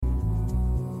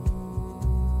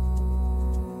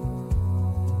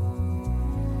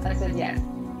I said yes.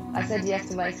 I said yes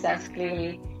to myself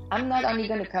clearly. I'm not only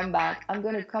going to come back, I'm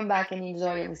going to come back and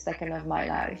enjoy every second of my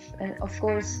life. And of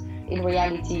course, in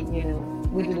reality, we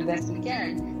do the best we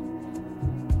can.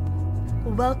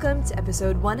 Welcome to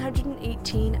episode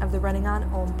 118 of the Running on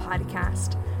Om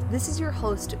podcast. This is your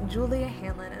host, Julia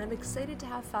Hanlon, and I'm excited to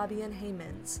have Fabienne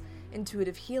Heymans,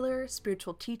 intuitive healer,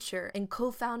 spiritual teacher, and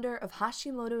co-founder of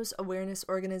Hashimoto's awareness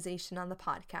organization on the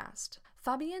podcast.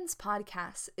 Fabienne's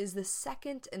podcast is the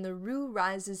second in the Rue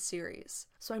Rises series,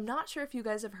 so I'm not sure if you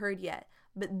guys have heard yet,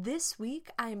 but this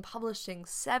week I am publishing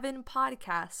 7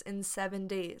 podcasts in 7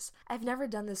 days. I've never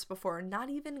done this before, not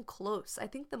even close. I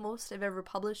think the most I've ever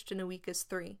published in a week is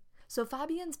 3. So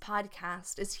Fabienne's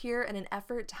podcast is here in an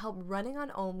effort to help Running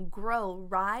on Om grow,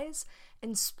 rise,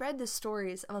 and spread the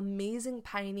stories of amazing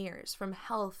pioneers from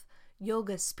health,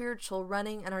 yoga, spiritual,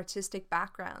 running, and artistic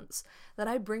backgrounds that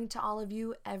I bring to all of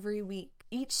you every week.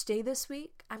 Each day this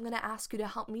week, I'm going to ask you to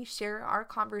help me share our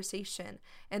conversation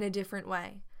in a different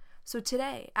way. So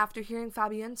today, after hearing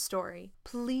Fabienne's story,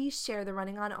 please share the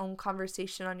Running on Om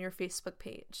conversation on your Facebook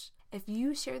page. If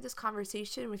you share this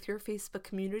conversation with your Facebook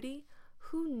community,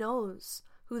 who knows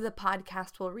who the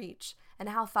podcast will reach and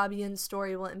how Fabienne's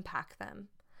story will impact them.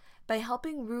 By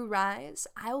helping Rue rise,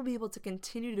 I will be able to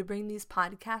continue to bring these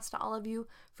podcasts to all of you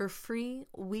for free,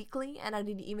 weekly, and at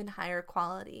an even higher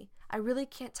quality. I really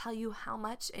can't tell you how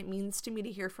much it means to me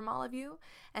to hear from all of you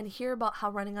and hear about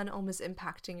how Running on Om is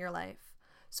impacting your life.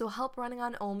 So help Running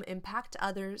on Om impact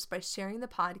others by sharing the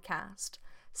podcast.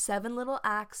 7 little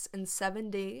acts in 7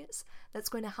 days that's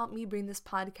going to help me bring this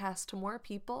podcast to more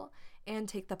people and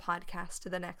take the podcast to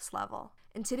the next level.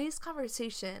 In today's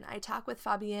conversation, I talk with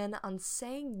Fabienne on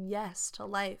saying yes to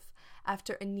life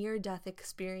after a near-death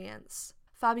experience.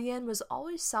 Fabienne was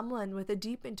always someone with a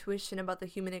deep intuition about the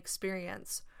human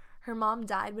experience. Her mom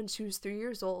died when she was 3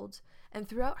 years old, and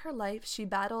throughout her life, she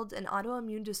battled an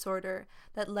autoimmune disorder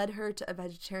that led her to a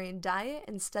vegetarian diet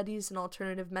and studies in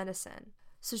alternative medicine.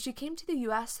 So she came to the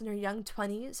U.S. in her young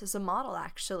 20s as a model,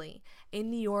 actually,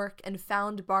 in New York, and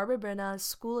found Barbara Brennan's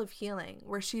School of Healing,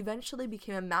 where she eventually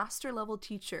became a master-level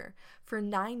teacher for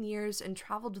 9 years and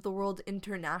traveled the world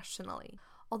internationally.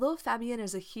 Although Fabienne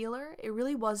is a healer, it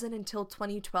really wasn't until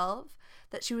 2012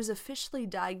 that she was officially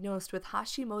diagnosed with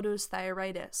Hashimoto's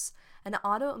Thyroiditis, an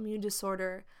autoimmune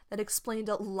disorder that explained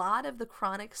a lot of the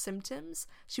chronic symptoms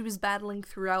she was battling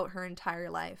throughout her entire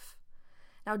life.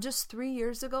 Now, just 3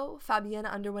 years ago, Fabienne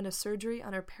underwent a surgery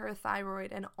on her parathyroid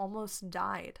and almost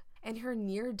died. In her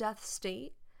near-death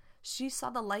state, she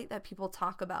saw the light that people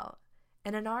talk about.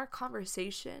 And in our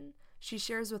conversation, she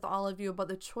shares with all of you about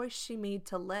the choice she made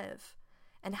to live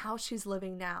and how she's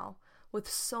living now, with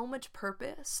so much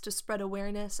purpose to spread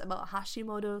awareness about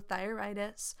Hashimoto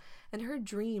thyroiditis and her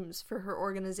dreams for her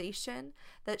organization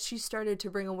that she started to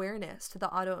bring awareness to the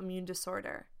autoimmune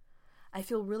disorder. I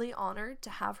feel really honored to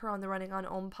have her on the Running on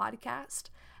Om podcast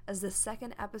as the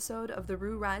second episode of the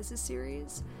Rue Rises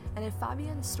series, and if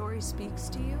Fabienne's story speaks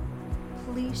to you,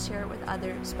 please share it with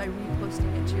others by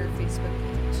reposting it to your Facebook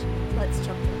page. Let's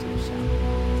jump into the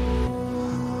show.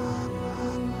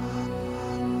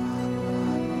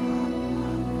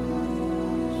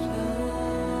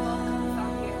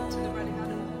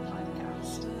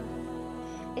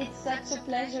 It's such a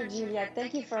pleasure, Julia.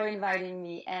 Thank you for inviting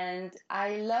me. And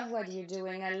I love what you're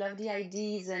doing. I love the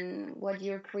ideas and what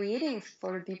you're creating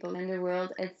for people in the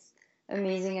world. It's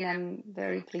amazing, and I'm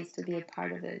very pleased to be a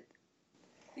part of it.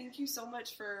 Thank you so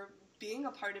much for being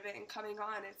a part of it and coming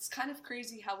on. It's kind of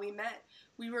crazy how we met.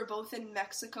 We were both in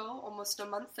Mexico almost a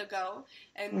month ago,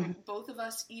 and both of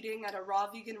us eating at a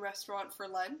raw vegan restaurant for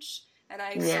lunch. And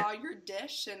I saw your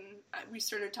dish, and we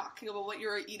started talking about what you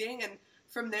were eating, and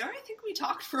from there, I think we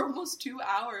talked for almost 2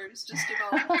 hours just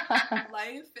about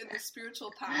life and the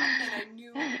spiritual path, and I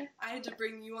knew I had to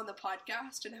bring you on the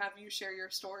podcast and have you share your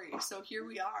story. So here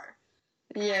we are.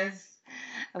 Yes.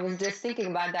 I was just thinking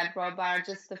about that raw bar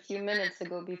just a few minutes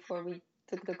ago before we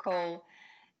took the call.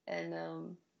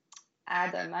 And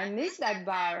Adam, I miss that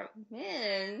bar.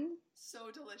 Man.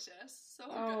 So delicious. So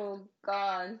good. Oh,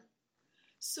 God.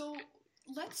 So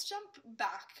let's jump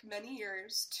back many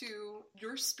years to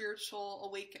your spiritual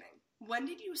awakening. When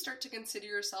did you start to consider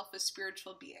yourself a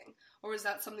spiritual being? Or was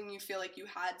that something you feel like you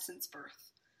had since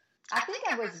birth? I think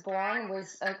I was born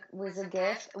with a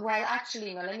gift. Well,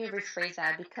 actually, no, let me rephrase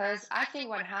that, because I think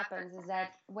what happens is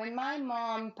that when my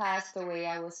mom passed away,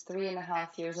 I was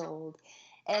 3.5 years old.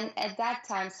 And at that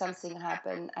time, something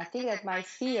happened. I think that my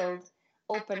field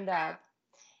opened up,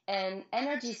 and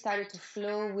energy started to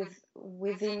flow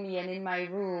within me and in my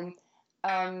room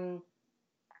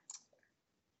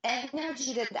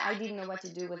energy that I didn't know what to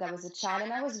do with. I was a child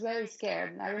and I was very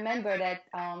scared. And I remember that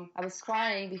I was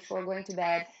crying before going to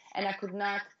bed and I could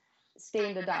not stay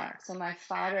in the dark. So my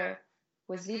father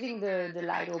was leaving the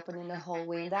light open in the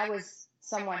hallway, and that was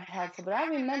somewhat helpful. But I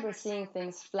remember seeing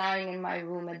things flying in my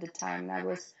room at the time. I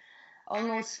was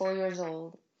almost 4 years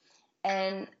old.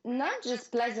 And not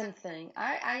just pleasant thing.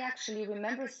 I actually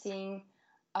remember seeing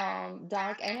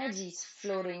dark energies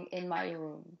floating in my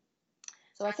room.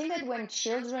 So I think that when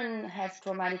children have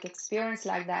traumatic experience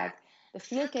like that, the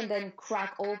field can then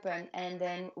crack open, and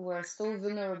then we're so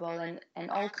vulnerable, and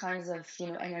all kinds of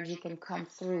energy can come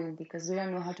through because we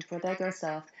don't know how to protect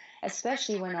ourselves,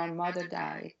 especially when our mother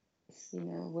died.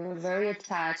 We're very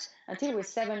attached. Until we're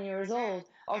 7 years old,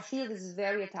 our field is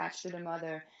very attached to the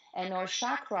mother, and our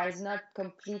chakra is not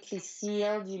completely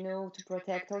sealed, to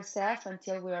protect ourselves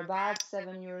until we're about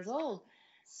 7 years old.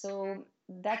 So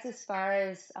that's as far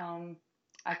as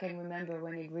I can remember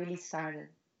when it really started.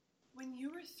 When you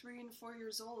were 3 and 4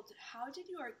 years old, how did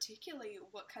you articulate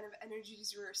what kind of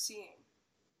energies you were seeing?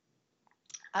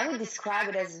 I would describe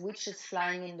it as witches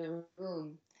flying in the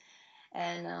room.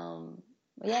 And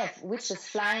witches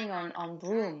flying on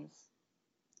brooms.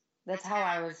 That's how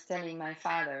I was telling my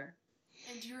father.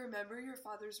 And do you remember your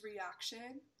father's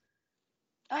reaction?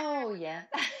 Oh, yeah.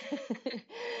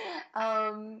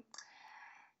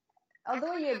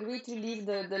 Although he agreed to leave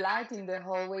the light in the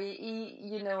hallway,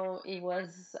 he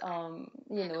was,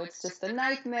 it's just a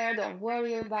nightmare. Don't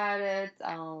worry about it.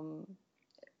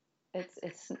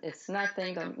 It's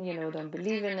nothing. Don't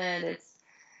believe in it. It's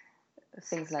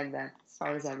things like that, as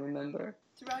far as I remember.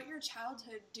 Throughout your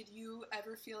childhood, did you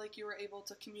ever feel like you were able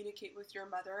to communicate with your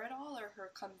mother at all, or her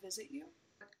come visit you?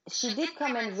 She did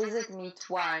come and visit me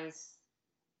twice,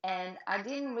 and I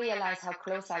didn't realize how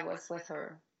close I was with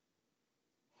her.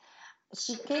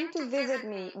 She came to visit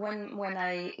me when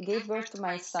I gave birth to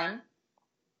my son,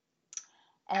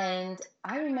 and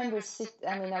I remember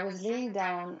I was laying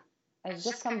down. I had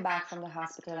just come back from the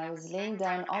hospital. I was laying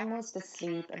down almost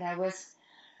asleep, and I was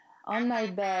on my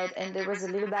bed, and there was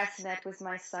a little bassinet with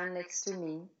my son next to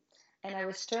me, and I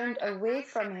was turned away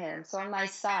from him, so on my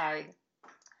side,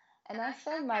 and I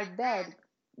felt my bed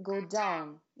go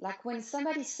down, like when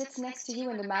somebody sits next to you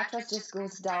and the mattress just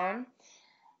goes down.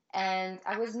 And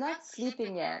I was not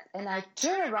sleeping yet, and I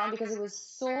turned around because it was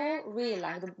so real,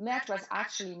 like the mattress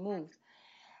actually moved.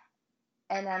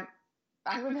 And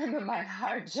I remember my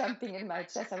heart jumping in my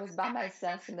chest. I was by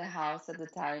myself in the house at the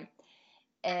time,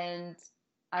 and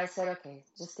I said, okay,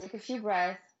 just take a few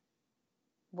breaths.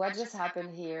 What just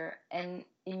happened here? And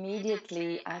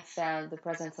immediately I felt the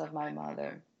presence of my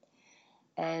mother.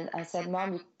 And I said,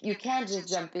 Mom, you can't just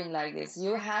jump in like this.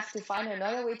 You have to find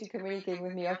another way to communicate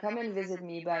with me or come and visit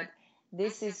me. But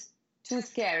this is too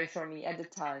scary for me at the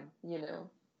time,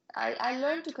 I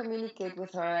learned to communicate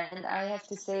with her. And I have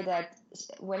to say that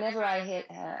whenever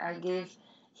I gave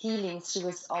healings, she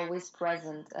was always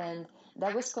present. And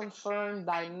that was confirmed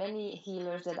by many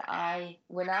healers when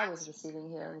I was receiving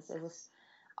healings. It was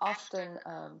often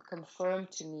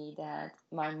confirmed to me that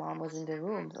my mom was in the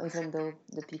room, even though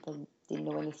the people didn't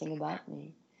know anything about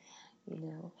me,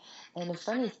 And the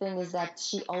funny thing is that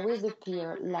she always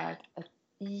appeared like a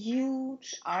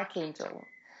huge archangel.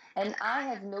 And I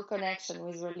have no connection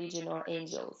with religion or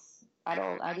angels at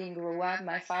all. I didn't grow up.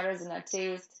 My father's an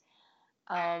atheist.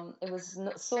 It was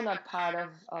not part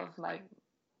of my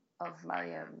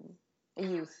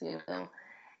youth,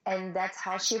 And that's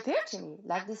how she appeared to me,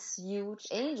 like this huge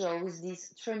angel with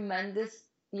these tremendous,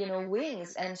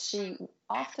 wings. And she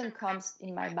often comes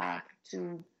in my back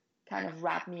to kind of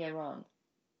wrap me around.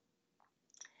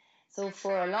 So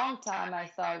for a long time, I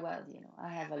thought, well, I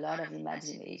have a lot of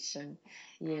imagination,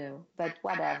 but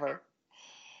whatever.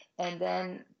 And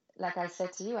then, like I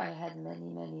said to you, I had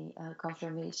many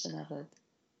confirmation of it.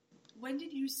 When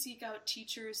did you seek out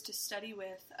teachers to study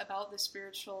with about the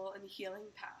spiritual and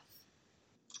healing path?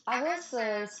 I was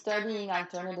studying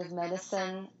alternative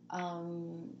medicine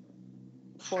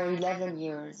for 11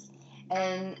 years.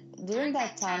 And during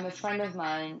that time, a friend of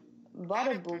mine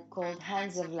bought a book called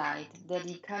Hands of Light that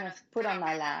he kind of put on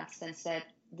my laps and said,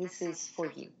 this is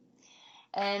for you.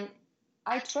 And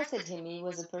I trusted him. He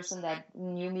was a person that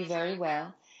knew me very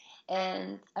well.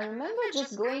 And I remember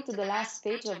just going to the last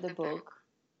page of the book,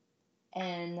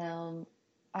 and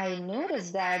I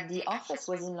noticed that the office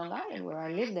was in Long Island, where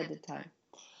I lived at the time.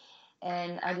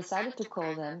 And I decided to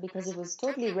call them because it was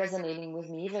totally resonating with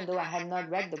me, even though I had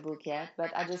not read the book yet.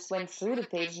 But I just went through the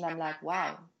page and I'm like,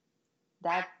 wow,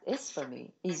 that is for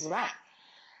me. He's right.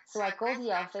 So I called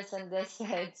the office and they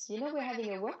said, we're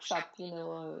having a workshop,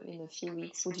 in a few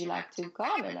weeks. Would you like to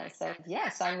come? And I said,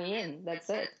 yes, I'm in. That's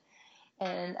it.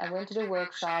 And I went to the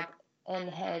workshop and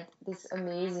had this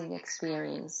amazing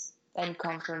experience and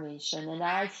confirmation. And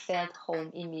I felt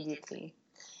home immediately.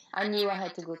 I knew I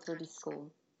had to go through this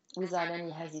school without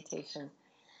any hesitation.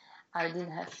 I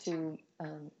didn't have to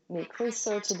make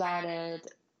research about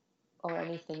it or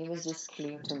anything. It was just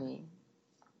clear to me.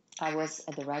 I was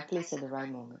at the right place at the right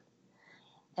moment.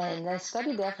 And I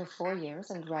studied there for 4 years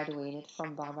and graduated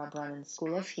from Brennan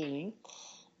School of Healing,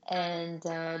 and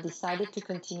decided to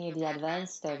continue the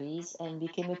advanced studies and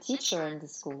became a teacher in the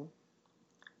school.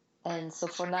 And so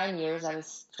for 9 years I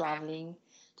was traveling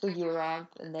to Europe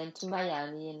and then to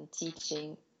Miami and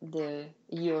teaching the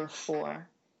year 4,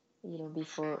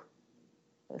 before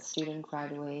a student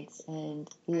graduates, and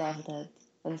loved it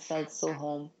and felt so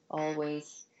home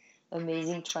always.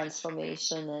 Amazing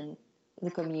transformation, and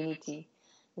the community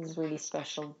is really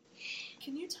special.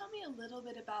 Can you tell me a little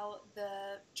bit about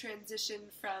the transition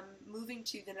from moving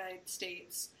to the United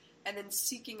States and then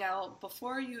seeking out,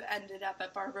 before you ended up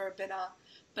at Brennan,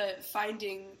 but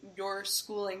finding your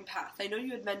schooling path? I know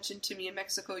you had mentioned to me in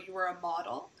Mexico you were a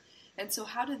model, and so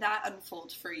how did that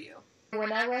unfold for you?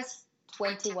 When I was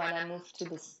 21, I moved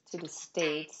to the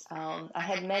States. I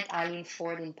had met Eileen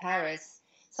Ford in Paris.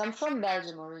 So I'm from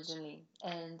Belgium originally,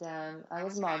 and I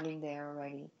was modeling there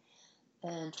already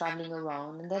and traveling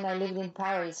around. And then I lived in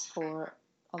Paris for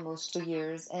almost 2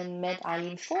 years and met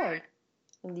Eileen Ford,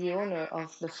 the owner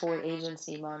of the Ford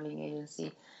agency, modeling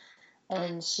agency.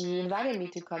 And she invited me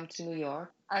to come to New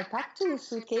York. I packed 2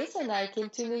 suitcases and I came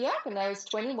to New York, and I was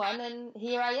 21, and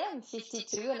here I am,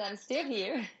 52, and I'm still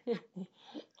here.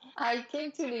 I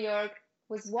came to New York,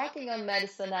 was walking on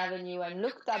Madison Avenue and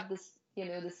looked up the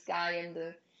sky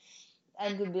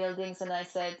and the buildings, and I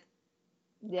said,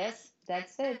 yes,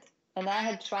 that's it. And I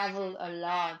had traveled a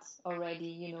lot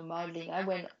already, modeling. I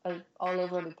went all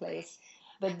over the place,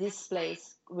 but this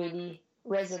place really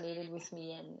resonated with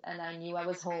me, and I knew I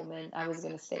was home and I was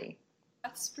going to stay.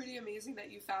 That's pretty amazing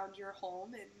that you found your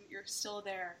home and you're still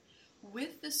there.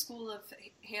 With the School of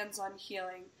Hands-On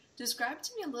Healing, describe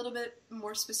to me a little bit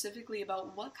more specifically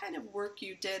about what kind of work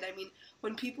you did. I mean,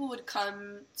 when people would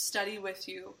come study with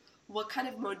you, what kind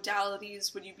of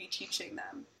modalities would you be teaching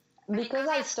them? Because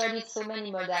I studied so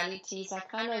many modalities, I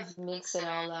kind of mix it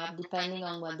all up depending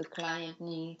on what the client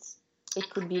needs. It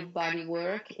could be body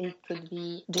work, it could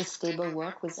be just table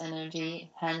work with energy,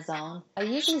 hands-on. I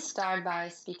usually start by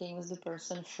speaking with the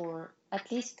person for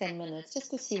at least 10 minutes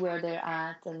just to see where they're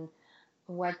at and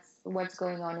what's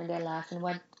going on in their life and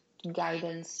what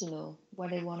guidance,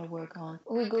 what they want to work on.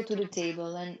 We go to the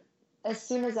table, and as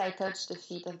soon as I touch the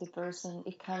feet of the person,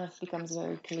 it kind of becomes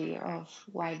very clear of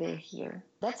why they're here.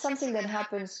 That's something that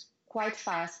happens quite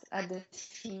fast at the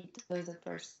feet of the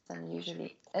person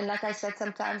usually. And like I said,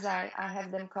 sometimes I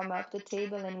have them come up the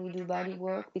table and we do body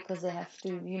work because they have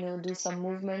to, do some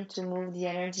movement to move the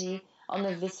energy on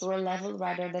a visceral level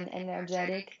rather than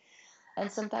energetic.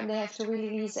 And sometimes they have to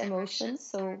release emotions.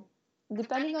 So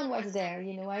depending on what's there,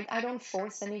 I don't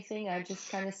force anything. I just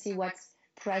kind of see what's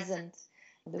present.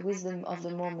 The wisdom of the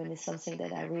moment is something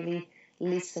that I really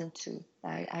listen to.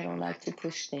 I don't like to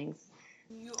push things.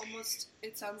 You almost,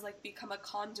 it sounds like, become a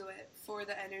conduit for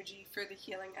the energy, for the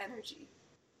healing energy.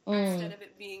 Instead of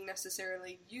it being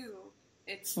necessarily you,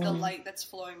 it's the light that's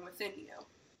flowing within you.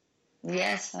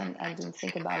 Yes, I didn't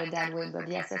think about it that way, but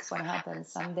yes, that's what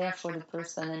happens. I'm there for the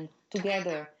person, and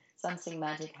together something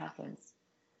magic happens.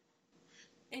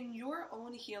 In your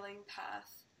own healing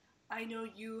path, I know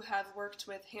you have worked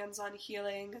with hands-on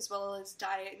healing as well as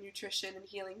diet, nutrition, and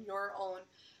healing your own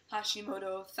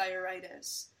Hashimoto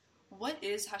thyroiditis. What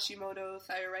is Hashimoto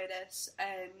thyroiditis,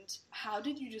 and how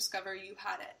did you discover you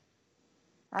had it?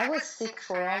 I was sick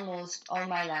for almost all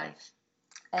my life,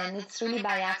 and it's really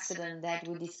by accident that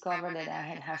we discovered that I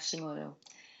had Hashimoto.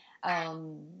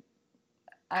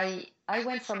 I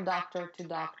went from doctor to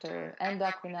doctor,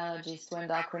 endocrinologist to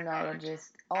endocrinologist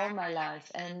all my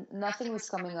life, and nothing was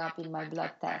coming up in my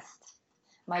blood test.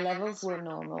 My levels were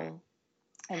normal.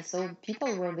 And so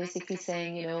people were basically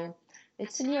saying,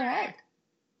 it's in your head,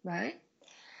 right?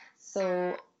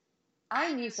 So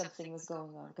I knew something was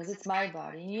going on because it's my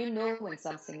body. You know when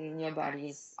something in your body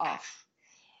is off.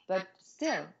 But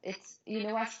still, it's,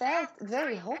 I felt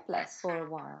very hopeless for a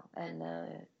while and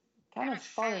kind of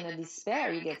fall in a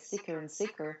despair. You get sicker and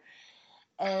sicker.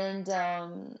 And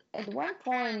at one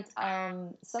point,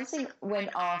 something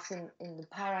went off in the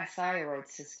parathyroid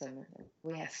system.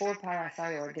 We have 4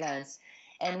 parathyroid glands,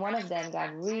 and one of them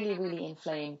got really, really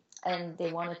inflamed, and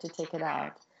they wanted to take it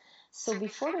out. So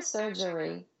before the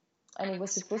surgery, and it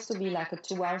was supposed to be like a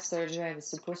 2-hour surgery, I was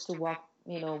supposed to walk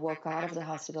out of the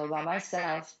hospital by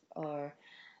myself or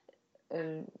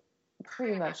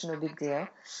pretty much no big deal.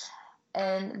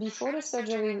 And before the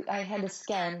surgery, I had a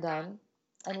scan done,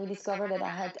 and we discovered that I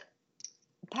had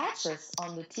patches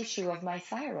on the tissue of my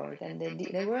thyroid, and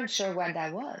they weren't sure what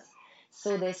that was.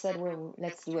 So they said, well,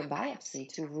 let's do a biopsy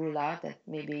to rule out that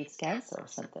maybe it's cancer or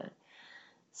something.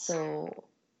 So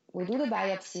we do the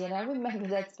biopsy, and I remember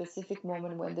that specific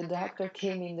moment when the doctor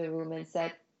came in the room and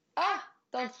said,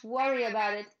 don't worry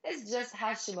about it. It's just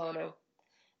Hashimoto.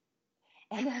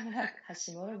 And I'm like,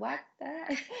 Hashimoto? What?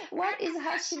 What is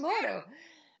Hashimoto?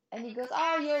 And he goes,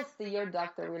 you'll see. Your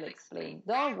doctor will explain.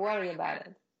 Don't worry about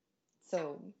it.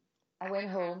 So I went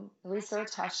home,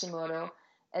 researched Hashimoto,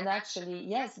 and actually,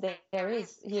 yes, there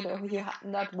is, you're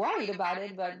not worried about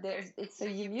it, but it's an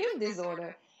immune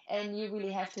disorder, and you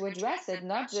really have to address it,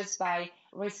 not just by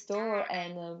restore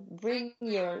and bring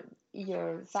your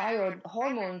thyroid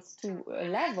hormones to a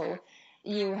level.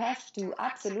 You have to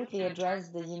absolutely address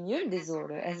the immune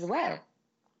disorder as well,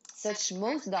 such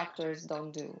most doctors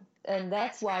don't do. And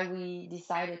that's why we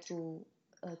decided to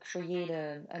create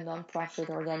a non-profit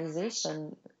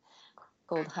organization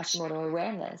called Hashimoto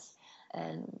Awareness.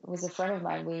 And with a friend of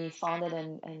mine, we founded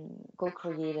and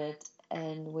co-created,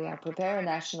 and we are preparing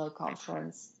a national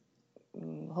conference,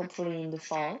 hopefully in the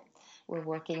fall. We're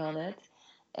working on it.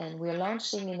 And we're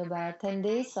launching in about 10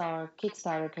 days our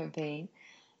Kickstarter campaign.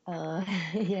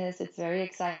 Yes, it's very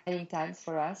exciting times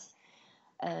for us.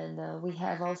 And we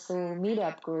have also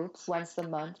meetup groups once a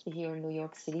month here in New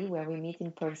York City where we meet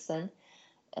in person.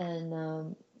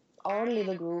 And our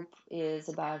little group is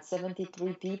about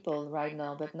 73 people right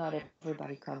now, but not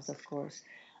everybody comes, of course,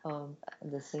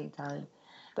 at the same time.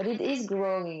 But it is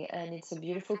growing, and it's a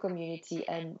beautiful community,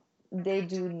 and they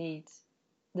do need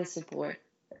the support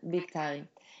big time.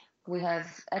 We have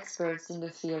experts in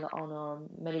the field on our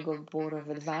medical board of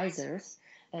advisors,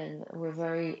 and we're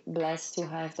very blessed to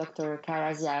have Dr.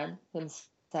 Karazian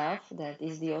himself, that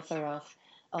is the author of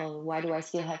Why Do I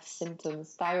Still Have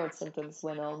Thyroid Symptoms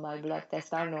When All My Blood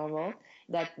Tests Are Normal,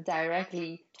 that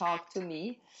directly talked to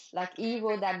me. Like, he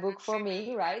wrote that book for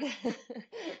me, right?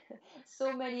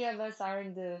 So many of us are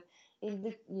in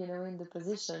the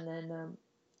position, and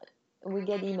we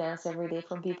get emails every day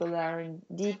from people that are in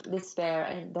deep despair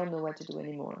and don't know what to do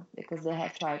anymore because they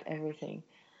have tried everything.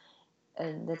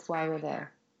 And that's why we're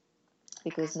there,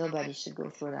 because nobody should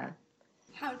go through that.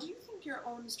 How do you think your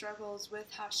own struggles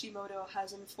with Hashimoto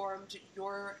has informed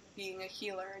your being a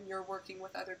healer and your working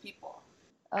with other people?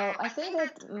 I think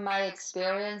that my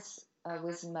experience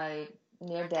with my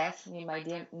near-death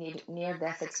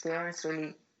experience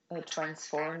really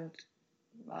transformed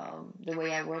the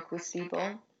way I work with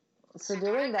people. So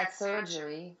during that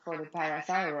surgery for the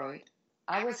parathyroid,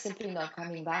 I was simply not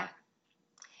coming back.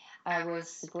 I was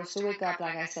supposed to wake up,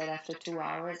 like I said, after 2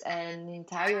 hours, and the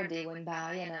entire day went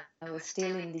by, and I was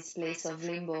still in this place of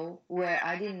limbo where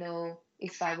I didn't know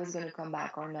if I was going to come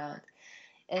back or not.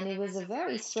 And it was a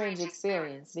very strange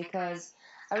experience, because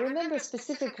I remember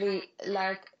specifically,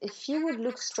 like, if you would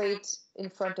look straight in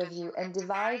front of you and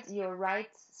divide your right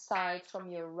side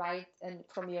from your right and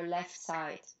from your left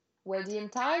side, well, the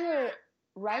entire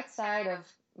right side of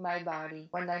my body,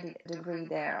 190 degree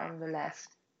there on the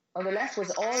left was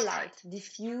all light,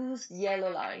 diffused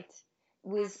yellow light,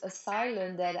 with a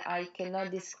silence that I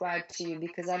cannot describe to you,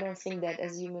 because I don't think that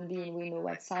as human beings we know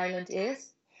what silence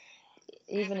is.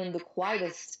 Even in the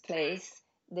quietest place,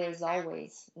 there's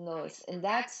always noise. And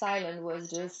that silence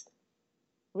was just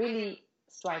really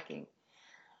striking.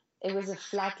 It was a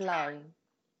flat line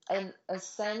and a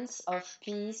sense of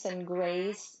peace and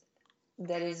grace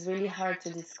that is really hard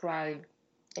to describe,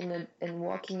 and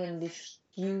walking in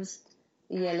diffused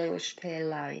yellowish pale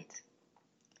light.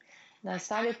 And I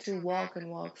started to walk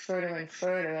further and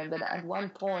further, but at one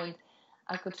point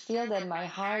I could feel that my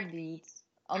heartbeat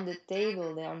on the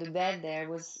table there, on the bed there,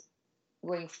 was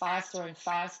going faster and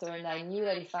faster, and I knew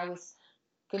that if I was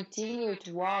continuing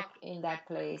to walk in that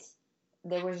place,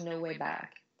 there was no way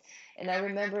back. And I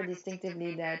remember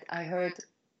distinctively that I heard,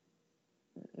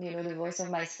 the voice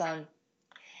of my son,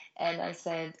 and I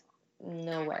said,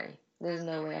 no way, there's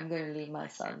no way I'm going to leave my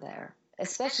son there.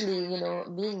 Especially,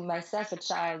 being myself a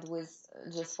child with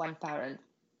just one parent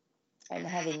and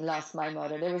having lost my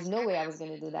mother. There was no way I was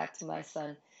going to do that to my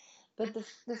son. But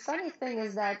the funny thing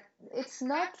is that it's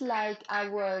not like I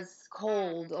was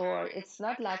cold, or it's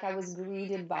not like I was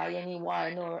greeted by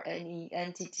anyone or any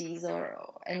entities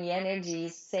or any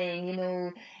energies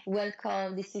saying,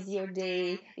 welcome, this is your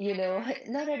day,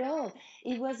 not at all.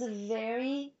 It was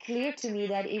very clear to me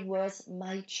that it was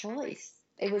my choice.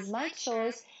 It was my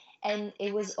choice, and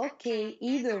it was okay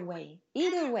either way.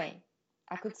 Either way.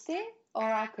 I could stay or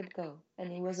I could go,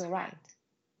 and it was all right.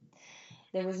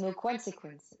 There was no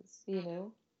consequences,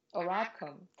 or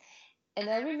outcome. And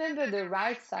I remember the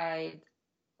right side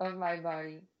of my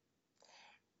body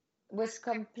was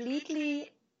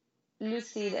completely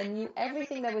lucid and knew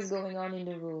everything that was going on in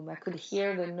the room. I could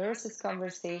hear the nurse's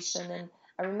conversation, and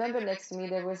I remember next to me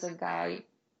there was a guy,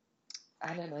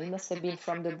 I don't know, he must have been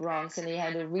from the Bronx, and he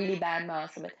had a really bad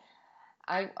mouth. But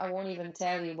I won't even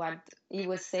tell you what he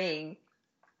was saying.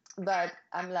 But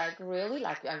I'm like, really?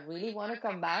 Like, I really want to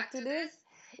come back to this?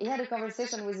 He had a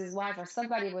conversation with his wife, or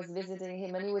somebody was visiting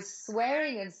him, and he was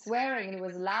swearing and swearing, and it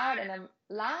was loud, and I'm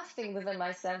laughing within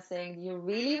myself, saying, do you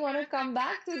really want to come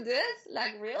back to this?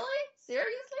 Like, really?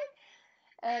 Seriously?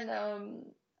 And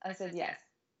I said yes.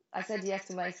 I said yes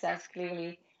to myself,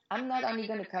 clearly. I'm not only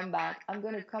going to come back, I'm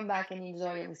going to come back and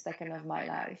enjoy every second of my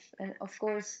life. And of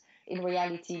course, in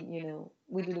reality,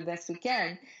 we do the best we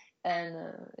can. And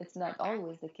it's not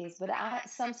always the case, but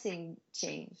something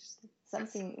changed.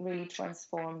 Something really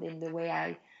transformed in the way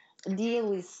I deal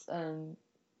with,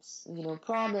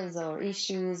 problems or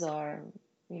issues or,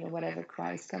 whatever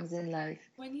crisis comes in life.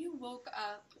 When you woke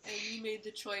up and you made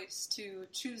the choice to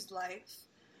choose life,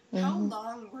 how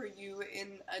long were you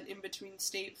in an in-between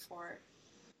state for?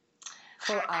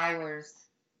 For hours.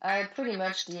 Pretty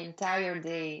much the entire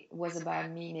day was about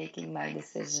me making my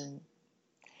decision.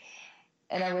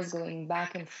 And I was going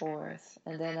back and forth,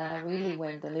 and then I really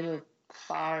went a little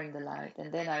far in the light, and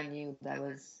then I knew that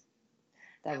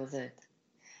was it.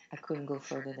 I couldn't go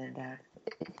further than that.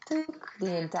 It took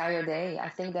the entire day. I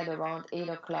think that around 8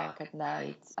 o'clock at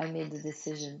night, I made the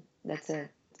decision. That's it.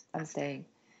 I'm staying.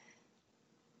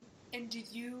 And did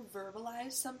you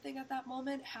verbalize something at that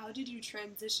moment? How did you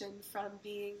transition from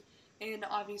being in,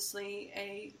 obviously,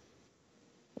 I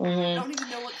don't even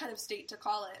know what kind of state to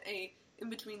call it, a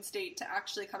in-between state, to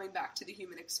actually coming back to the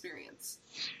human experience?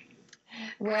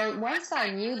 Well, once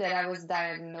I knew that I was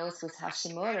diagnosed with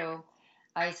Hashimoto,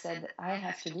 I said, I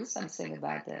have to do something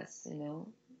about this,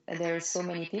 There are so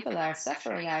many people that are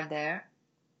suffering out there,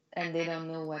 and they don't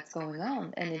know what's going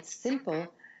on. And it's simple.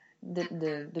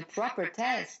 The proper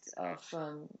test of,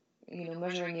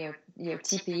 measuring your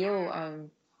TPO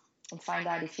and find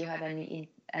out if you have any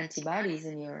antibodies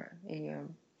in your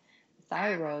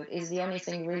thyroid is the only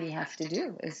thing you really have to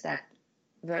do, is that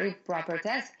very proper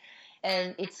test.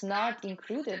 And it's not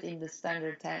included in the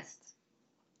standard test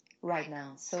right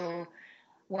now. So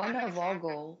one of our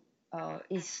goals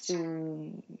is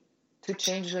to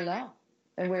change the law.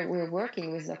 And we're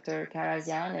working with Dr.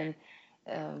 Karazian,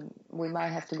 and we might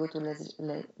have to go to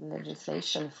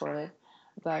legislation for it.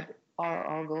 But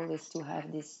our goal is to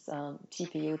have this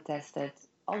TPO tested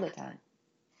all the time,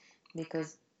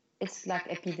 because it's like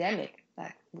epidemic.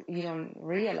 Like, you don't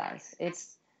realize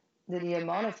it's the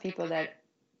amount of people that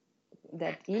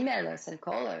email us and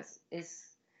call us is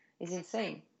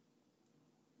insane.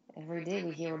 Every day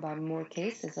we hear about more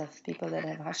cases of people that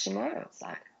have Hashimoto. It's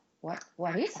like,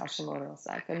 what is Hashimoto? It's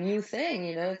like a new thing,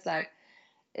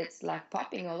 It's like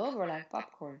popping all over like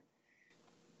popcorn.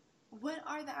 What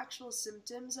are the actual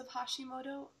symptoms of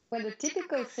Hashimoto? Well, the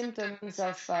typical symptoms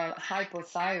of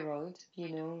hypothyroid,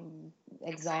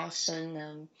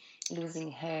 exhaustion,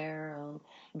 losing hair,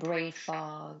 brain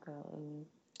fog,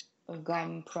 a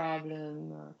gum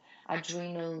problem,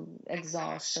 adrenal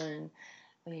exhaustion,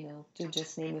 to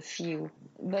just name a few.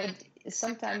 But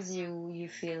sometimes you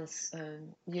feel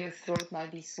your throat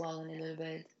might be swollen a little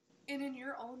bit. And in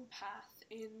your own path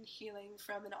in healing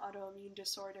from an autoimmune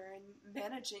disorder and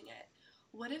managing it,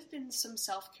 what have been some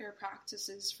self-care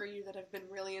practices for you that have been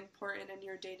really important in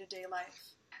your day-to-day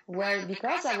life? Well,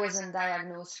 because I wasn't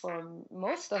diagnosed for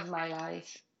most of my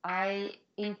life, I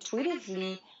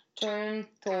intuitively turned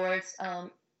towards a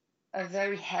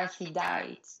very healthy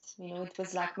diet. It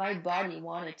was like my body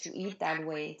wanted to eat that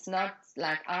way. It's not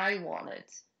like I wanted.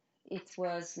 It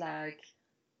was like,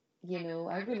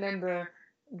 I remember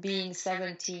being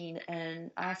 17 and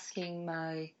asking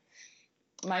my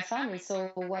family,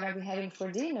 so what are we having for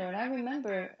dinner? And I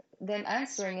remember them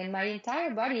answering, and my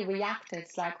entire body reacted.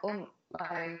 It's like, oh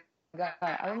my God,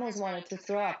 I almost wanted to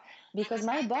throw up, because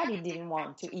my body didn't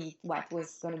want to eat what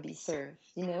was going to be served,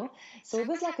 So it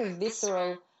was like a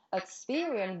visceral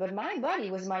experience, but my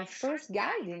body was my first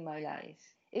guide in my life.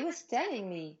 It was telling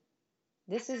me,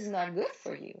 this is not good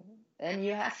for you, and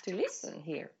you have to listen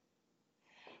here.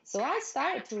 So I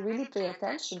started to really pay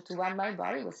attention to what my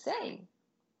body was saying.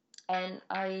 And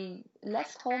I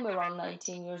left home around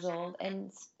 19 years old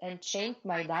and changed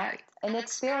my diet and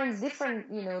experienced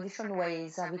different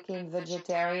ways. I became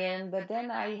vegetarian, but then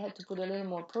I had to put a little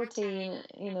more protein,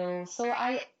 So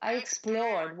I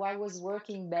explored what was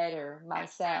working better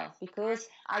myself, because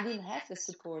I didn't have the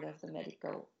support of the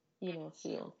medical,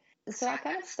 field. so I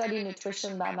kind of studied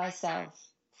nutrition by myself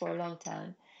for a long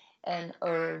time, and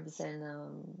herbs, and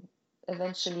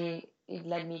eventually it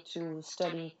led me to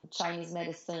study Chinese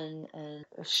medicine and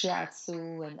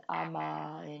shiatsu and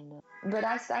ama, but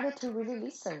I started to really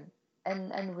listen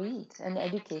and read and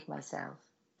educate myself.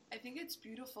 I think it's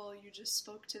beautiful you just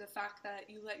spoke to the fact that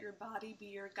you let your body be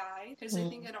your guide, because I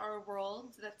think in our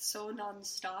world that's so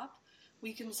nonstop,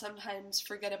 we can sometimes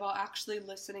forget about actually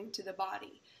listening to the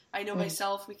body. I know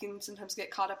myself, we can sometimes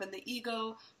get caught up in the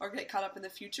ego or get caught up in the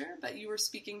future, but you were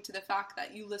speaking to the fact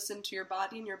that you listened to your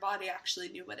body and your body actually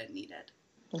knew what it needed.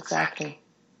 Exactly.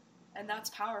 And that's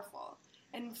powerful.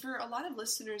 And for a lot of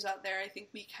listeners out there, I think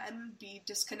we can be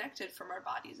disconnected from our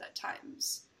bodies at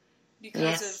times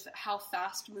because of how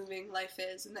fast-moving life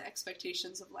is and the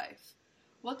expectations of life.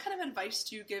 What kind of advice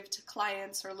do you give to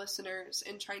clients or listeners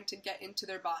in trying to get into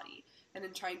their body and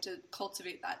in trying to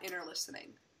cultivate that inner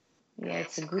listening? Yeah,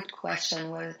 it's a good question.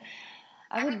 Well,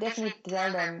 I would definitely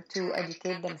tell them to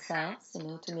educate themselves,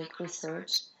 to make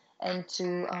research and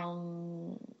to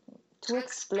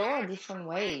explore different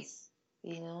ways.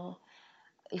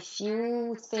 If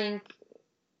you think,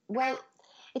 well,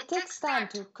 it takes time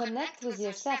to connect with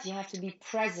yourself. You have to be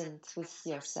present with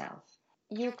yourself.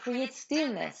 You create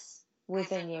stillness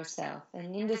within yourself,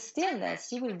 and in the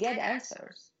stillness, you will get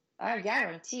answers. I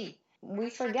guarantee. We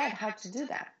forget how to do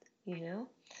that,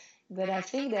 But I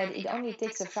think that it only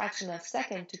takes a fraction of a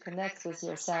second to connect with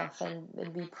yourself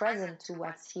and be present to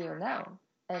what's here now.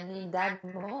 And in that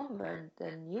moment,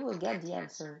 then you will get the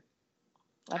answer.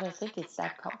 I don't think it's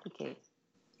that complicated.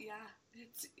 Yeah,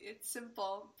 it's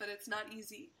simple, but it's not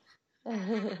easy.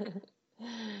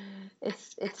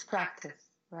 It's practice,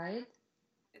 right?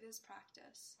 It is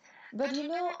practice. But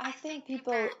I think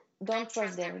people don't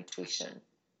trust their intuition.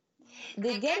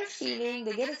 They get a feeling,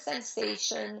 they get a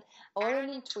sensation, or an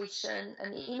intuition,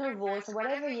 an inner voice,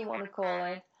 whatever you want to call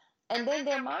it, and then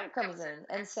their mind comes in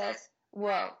and says,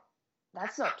 well,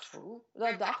 that's not true.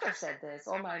 The doctor said this,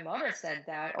 or my mother said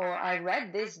that, or I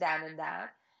read this, that, and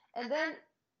that. And then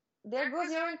there goes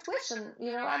your intuition,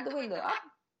 out the window. Up.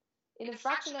 In a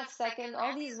fraction of a second,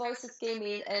 all these voices came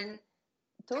in and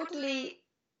totally,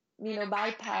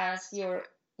 bypass your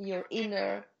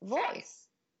inner voice.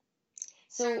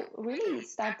 So really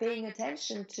start paying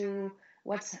attention to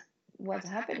what's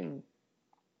happening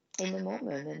in the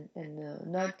moment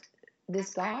and not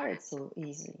discard it so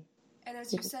easily. And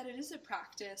as you said, it is a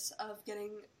practice of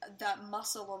getting that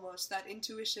muscle almost, that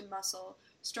intuition muscle,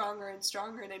 stronger and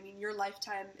stronger. And I mean, your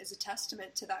lifetime is a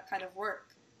testament to that kind of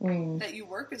work, that you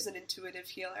work as an intuitive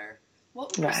healer.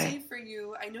 What would you say for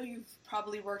you? I know you've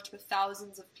probably worked with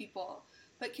thousands of people,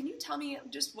 but can you tell me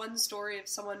just one story of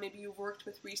someone maybe you've worked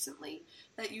with recently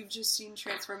that you've just seen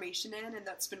transformation in and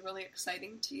that's been really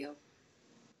exciting to you?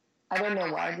 I don't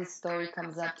know why this story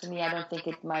comes up to me. I don't think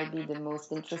it might be the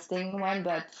most interesting one,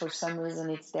 but for some reason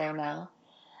it's there now.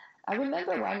 I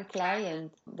remember one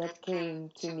client that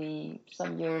came to me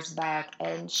some years back,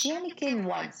 and she only came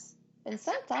once. And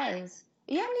sometimes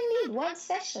you only need one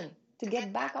session to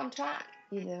get back on track,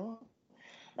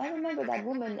 I remember that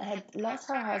woman had lost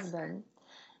her husband,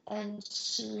 and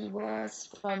she was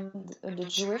from the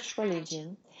Jewish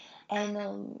religion,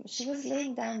 and she was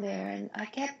laying down there, and I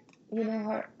kept,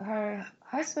 her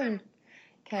husband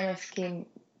kind of came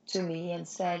to me and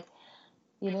said,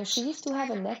 she used to have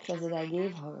a necklace that I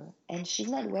gave her, and she's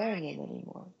not wearing it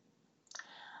anymore.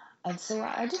 And so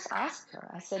I just asked her,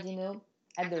 I said,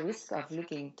 at the risk of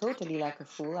looking totally like a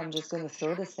fool, I'm just going to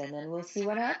throw this in and we'll see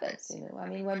what happens, I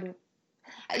mean,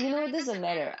 it doesn't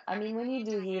matter. I mean, when you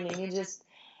do healing, you just,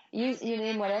 you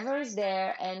name whatever is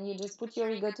there and you just put your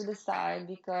ego to the side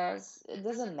because it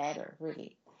doesn't matter,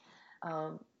 really.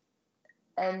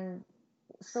 And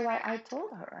so I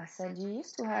told her, I said, you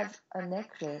used to have a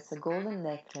necklace, a golden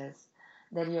necklace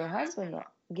that your husband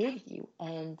gave you,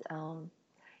 and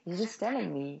you're just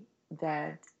telling me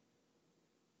that,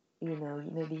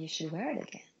 maybe you should wear it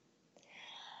again.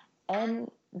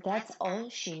 And that's all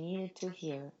she needed to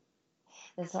hear.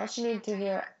 That's all she needed to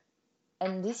hear.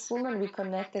 And this woman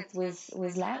reconnected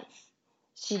with life.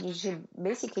 She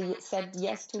basically said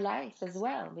yes to life as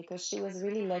well, because she was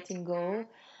really letting go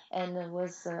and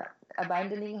was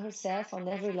abandoning herself on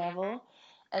every level.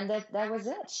 And that was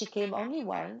it. She came only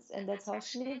once, and that's all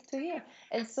she needed to hear.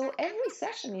 And so every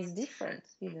session is different,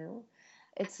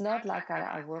 It's not like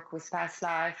I work with past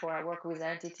life or I work with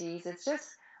entities. It's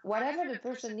just whatever the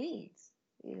person needs,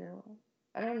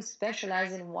 I don't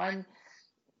specialize in one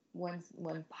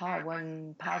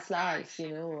past life,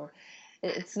 or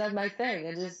it's not my thing.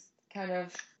 I just kind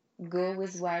of go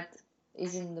with what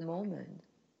is in the moment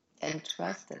and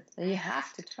trust it. And you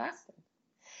have to trust it.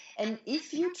 And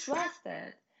if you trust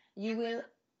it, it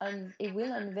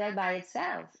will unveil by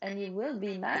itself, and it will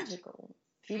be magical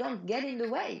if you don't get in the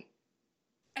way.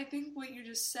 I think what you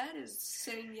just said is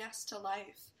saying yes to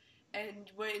life.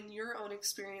 And when your own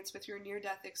experience with your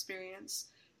near-death experience,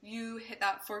 you hit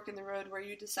that fork in the road where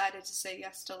you decided to say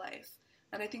yes to life.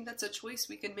 And I think that's a choice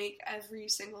we can make every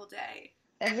single day.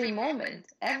 Every moment,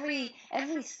 every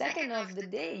second of the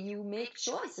day, you make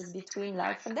choices between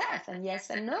life and death, and yes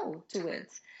and no to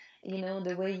it.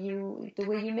 The way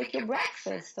you make your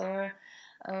breakfast, or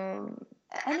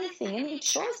anything, any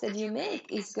choice that you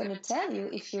make is going to tell you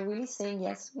if you're really saying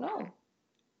yes or no.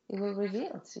 It will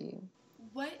reveal it to you.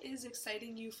 What is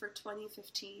exciting you for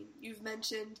 2015? You've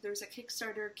mentioned there's a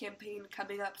Kickstarter campaign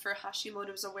coming up for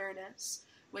Hashimoto's awareness,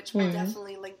 which we'll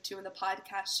definitely link to in the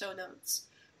podcast show notes.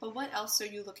 But what else are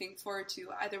you looking forward to,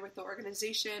 either with the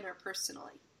organization or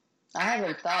personally? I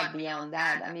haven't thought beyond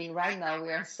that. I mean, right now we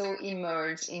are so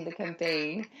immersed in the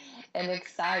campaign and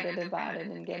excited about it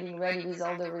and getting ready with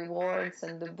all the rewards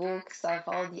and the books of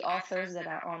all the authors that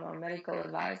are on our medical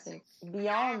advising.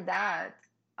 Beyond that,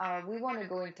 we want to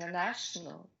go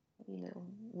international.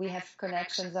 We have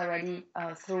connections already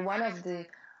through one of the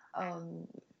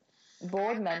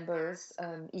board members,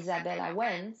 Isabella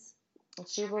Wentz.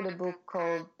 She wrote a book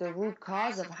called The Root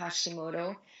Cause of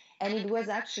Hashimoto, and it was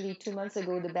actually 2 months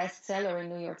ago the bestseller in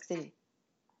New York City.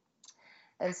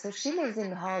 And so she lives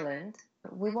in Holland.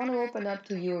 We want to open up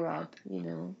to Europe,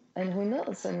 and who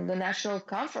knows, and the national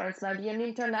conference might be an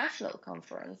international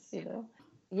conference,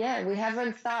 Yeah, we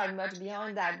haven't thought much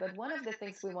beyond that, but one of the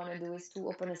things we want to do is to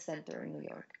open a center in New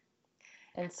York.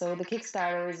 And so the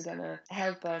Kickstarter is going to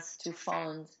help us to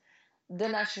fund the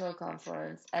national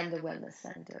conference and the wellness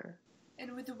center.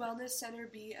 And would the wellness center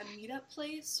be a meetup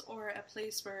place or a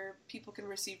place where people can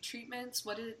receive treatments?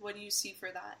 What do you see for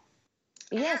that?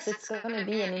 Yes, it's going to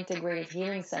be an integrated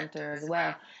healing center as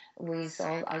well, with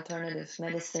all alternative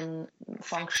medicine,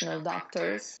 functional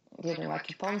doctors,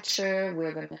 acupuncture.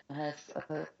 We're going to have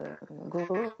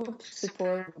group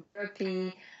support,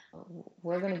 therapy.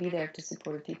 We're going to be there to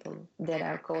support people that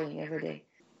are calling every day.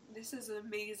 This is an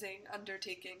amazing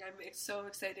undertaking. I'm so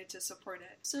excited to support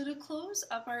it. So to close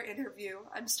up our interview,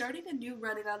 I'm starting a new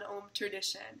Running on Om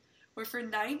tradition, where for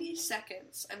 90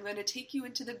 seconds, I'm going to take you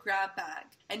into the grab bag,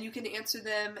 and you can answer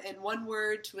them in one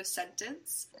word to a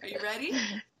sentence. Are you ready?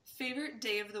 Favorite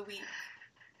day of the week?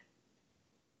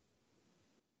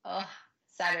 Oh,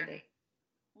 Saturday.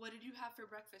 What did you have for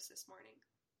breakfast this morning?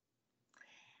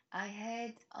 I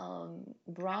had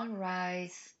brown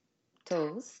rice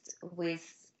toast with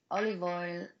olive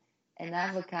oil and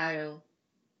avocado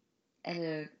and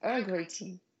an Earl Grey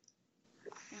tea.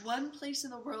 One place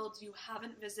in the world you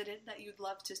haven't visited that you'd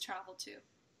love to travel to?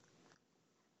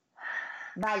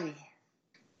 Bali.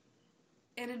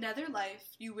 In another life,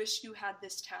 you wish you had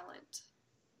this talent?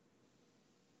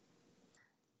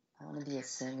 I want to be a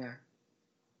singer.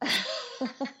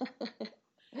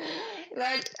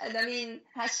 Right? I mean,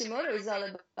 Hashimoto is all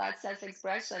about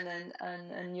self-expression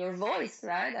and your voice,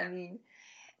 right? I mean,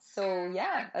 so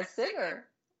yeah, a singer.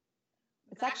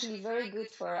 It's actually very good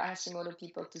for Hashimoto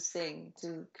people to sing,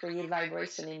 to create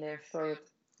vibration in their throat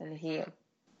and heal.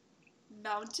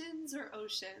 Mountains or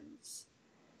oceans?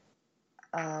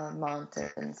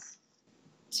 Mountains.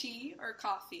 Tea or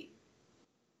coffee?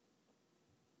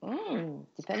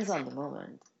 Depends on the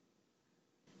moment.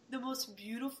 The most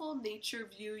beautiful nature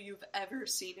view you've ever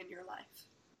seen in your life?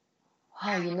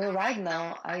 Oh, right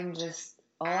now,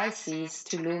 all I see is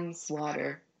Tulum's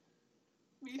water.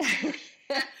 Me too.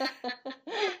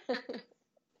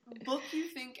 Book you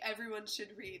think everyone should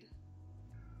read?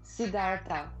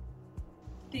 Siddhartha.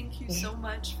 Thank you so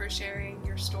much for sharing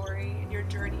your story and your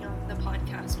journey on the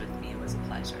podcast with me. It was a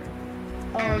pleasure.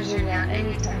 Oh, Julia,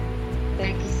 anytime.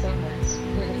 Thank you so much.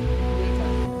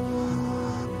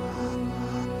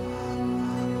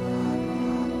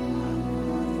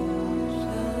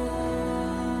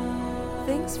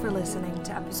 Thanks for listening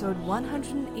to episode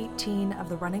 118 of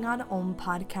the Running on Om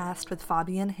podcast with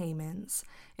Fabienne Heymans,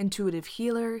 intuitive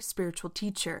healer, spiritual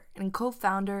teacher, and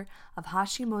co-founder of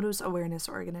Hashimoto's Awareness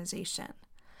Organization.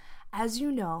 As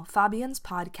you know, Fabienne's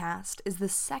podcast is the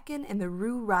second in the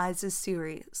Rue Rises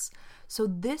series. So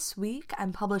this week,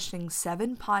 I'm publishing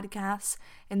 7 podcasts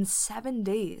in 7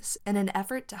 days in an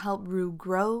effort to help Rue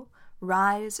grow,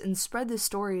 rise, and spread the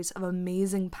stories of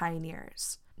amazing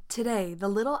pioneers. Today, the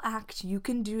little act you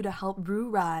can do to help Rue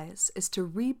rise is to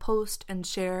repost and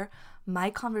share my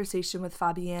conversation with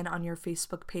Fabienne on your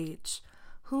Facebook page.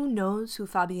 Who knows who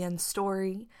Fabienne's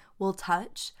story will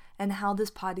touch and how this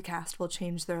podcast will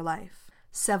change their life.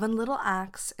 7 little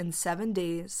acts in 7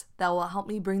 days that will help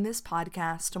me bring this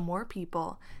podcast to more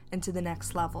people and to the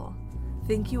next level.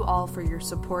 Thank you all for your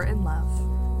support and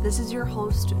love. This is your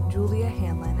host, Julia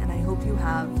Hanlon, and I hope you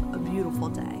have a beautiful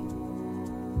day.